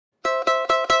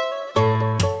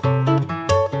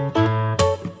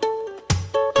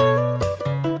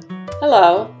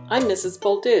Hello, I'm Mrs.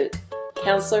 Bolduc,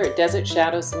 counselor at Desert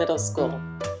Shadows Middle School.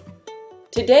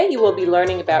 Today you will be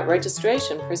learning about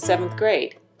registration for 7th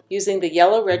grade using the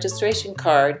yellow registration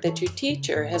card that your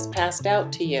teacher has passed out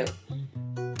to you.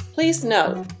 Please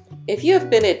note, if you have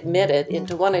been admitted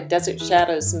into one of Desert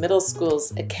Shadows Middle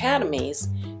School's academies,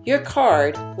 your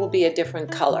card will be a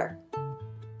different color.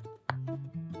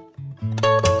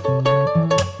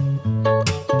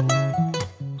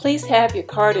 Please have your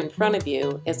card in front of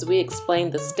you as we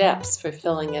explain the steps for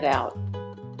filling it out.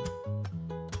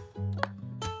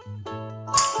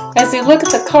 As you look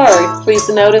at the card, please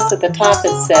notice at the top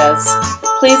it says,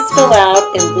 "Please fill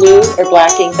out in blue or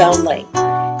black ink only."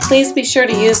 Please be sure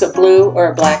to use a blue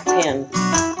or a black pen.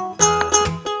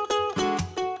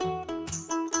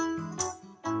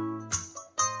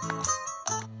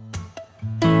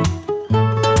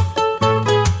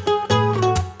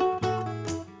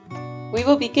 We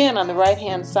will begin on the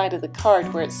right-hand side of the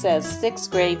card where it says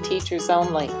 6th grade teachers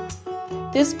only.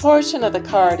 This portion of the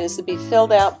card is to be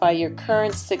filled out by your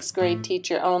current 6th grade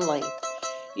teacher only.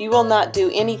 You will not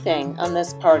do anything on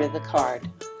this part of the card.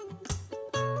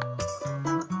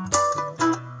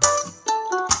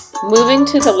 Moving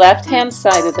to the left-hand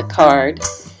side of the card,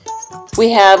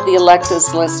 we have the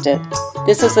electives listed.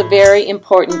 This is a very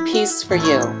important piece for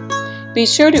you. Be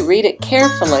sure to read it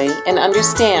carefully and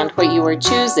understand what you are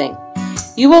choosing.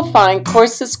 You will find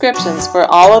course descriptions for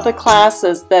all of the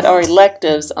classes that are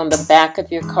electives on the back of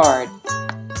your card.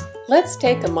 Let's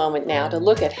take a moment now to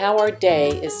look at how our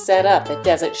day is set up at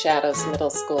Desert Shadows Middle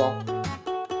School.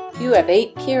 You have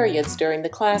 8 periods during the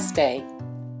class day.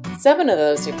 7 of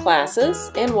those are classes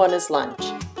and 1 is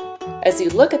lunch. As you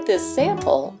look at this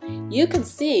sample, you can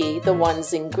see the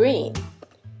ones in green.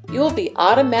 You will be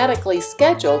automatically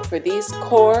scheduled for these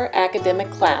core academic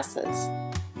classes: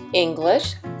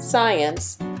 English,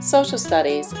 Science, Social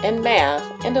Studies, and Math,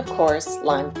 and of course,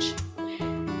 lunch.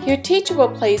 Your teacher will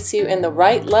place you in the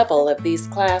right level of these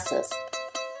classes.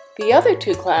 The other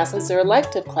 2 classes are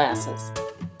elective classes,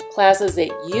 classes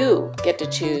that you get to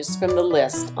choose from the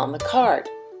list on the card.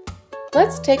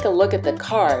 Let's take a look at the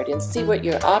card and see what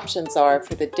your options are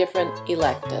for the different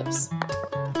electives.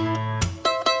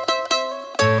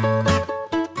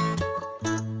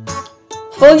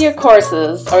 Full year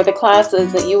courses are the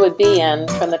classes that you would be in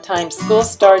from the time school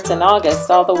starts in August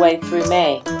all the way through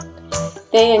May.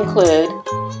 They include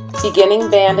beginning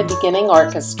band and beginning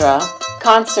orchestra,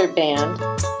 concert band,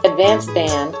 advanced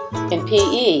band, and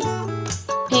PE.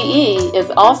 PE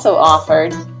is also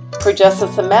offered for just a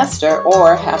semester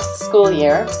or half the school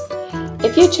year.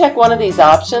 If you check one of these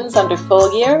options under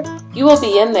full year, you will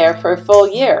be in there for a full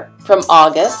year from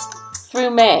August through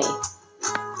May.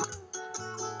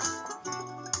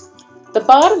 The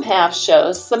bottom half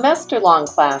shows semester-long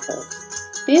classes.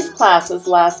 These classes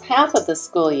last half of the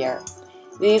school year.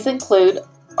 These include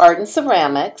Art and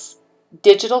Ceramics,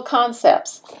 Digital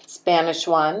Concepts, Spanish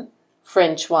 1,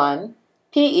 French 1,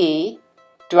 PE,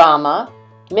 Drama,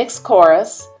 Mixed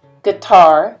Chorus,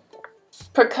 Guitar,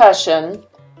 Percussion,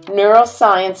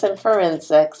 Neuroscience and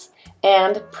Forensics,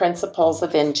 and Principles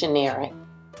of Engineering.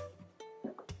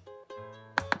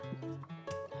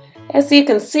 As you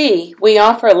can see, we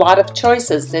offer a lot of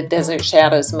choices at Desert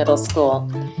Shadows Middle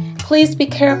School. Please be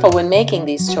careful when making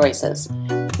these choices.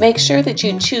 Make sure that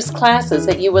you choose classes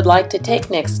that you would like to take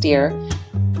next year.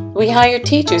 We hire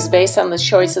teachers based on the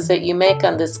choices that you make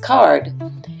on this card.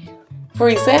 For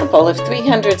example, if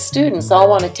 300 students all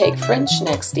want to take French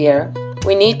next year,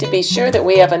 we need to be sure that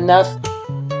we have enough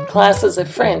classes of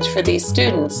French for these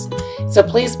students. So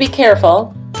please be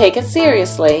careful, take it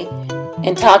seriously,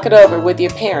 and talk it over with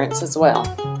your parents as well.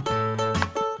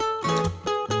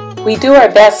 We do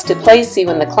our best to place you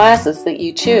in the classes that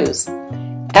you choose.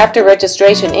 After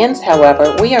registration ends,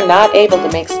 however, we are not able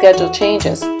to make schedule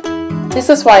changes. This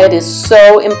is why it is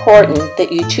so important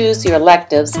that you choose your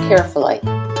electives carefully.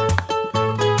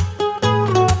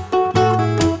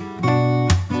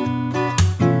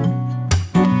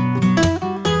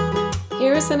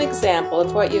 Here's an example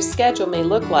of what your schedule may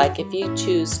look like if you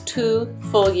choose 2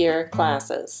 full-year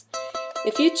classes.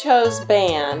 If you chose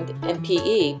band and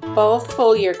PE, both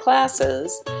full-year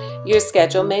classes, your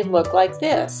schedule may look like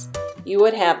this. You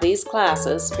would have these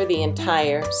classes for the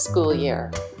entire school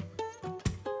year.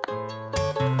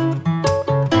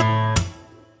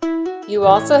 You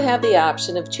also have the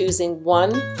option of choosing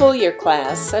 1 full-year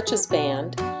class, such as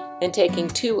band, and taking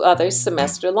 2 other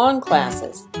semester-long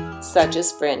classes, such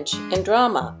as French and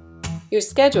Drama. Your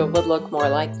schedule would look more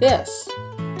like this.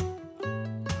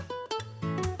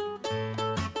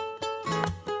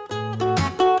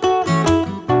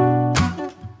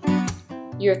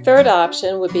 Your third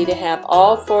option would be to have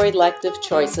all 4 elective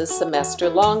choices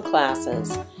semester-long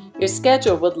classes. Your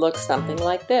schedule would look something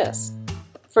like this.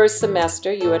 First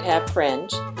semester you would have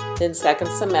French, then second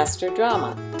semester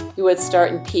drama. You would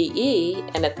start in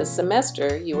PE, and at the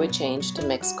semester you would change to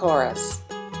mixed chorus.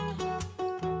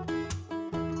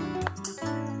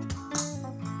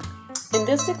 In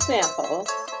this example,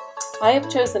 I have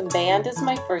chosen band as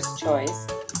my first choice,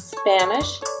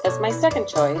 Spanish as my second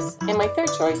choice, and my third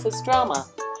choice is drama.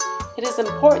 It is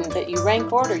important that you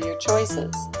rank order your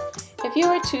choices. If you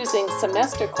are choosing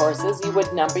semester courses, you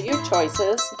would number your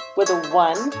choices with a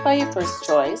 1 by your first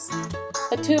choice,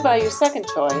 a 2 by your second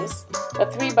choice, a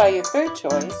 3 by your third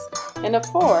choice, and a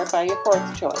 4 by your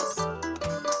fourth choice.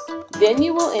 Then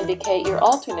you will indicate your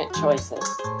alternate choices.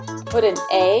 Put an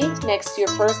A next to your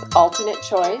first alternate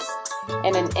choice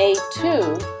and an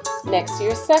A2 next to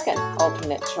your second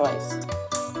alternate choice.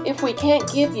 If we can't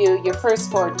give you your first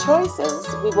 4 choices,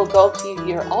 we will go to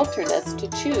your alternates to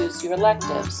choose your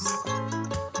electives.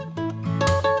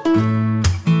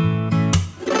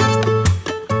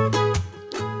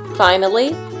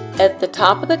 Finally, at the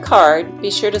top of the card,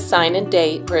 be sure to sign and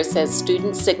date where it says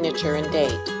student signature and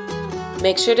date.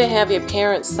 Make sure to have your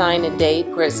parents sign and date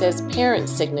where it says parent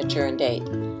signature and date.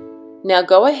 Now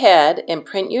go ahead and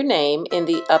print your name in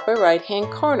the upper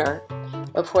right-hand corner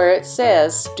of where it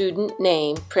says student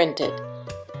name printed.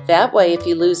 That way, if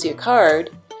you lose your card,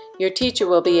 your teacher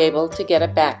will be able to get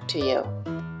it back to you.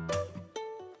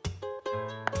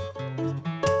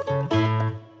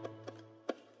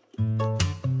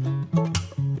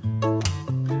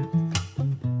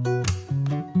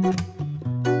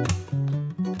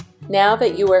 Now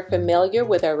that you are familiar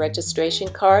with our registration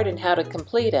card and how to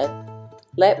complete it,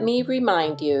 let me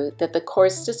remind you that the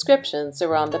course descriptions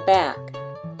are on the back.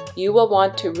 You will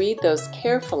want to read those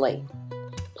carefully.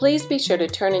 Please be sure to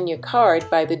turn in your card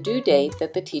by the due date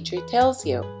that the teacher tells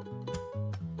you.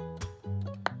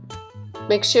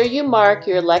 Make sure you mark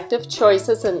your elective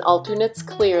choices and alternates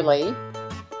clearly,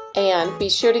 and be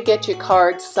sure to get your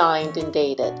card signed and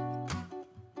dated.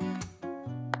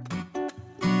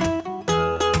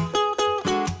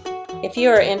 If you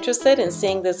are interested in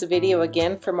seeing this video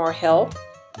again for more help,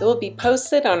 it will be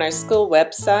posted on our school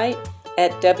website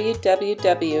at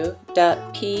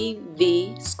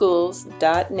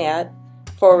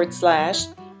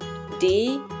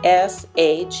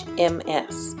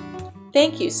www.pvschools.net/DSHMS.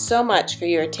 Thank you so much for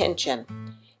your attention,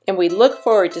 and we look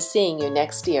forward to seeing you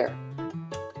next year.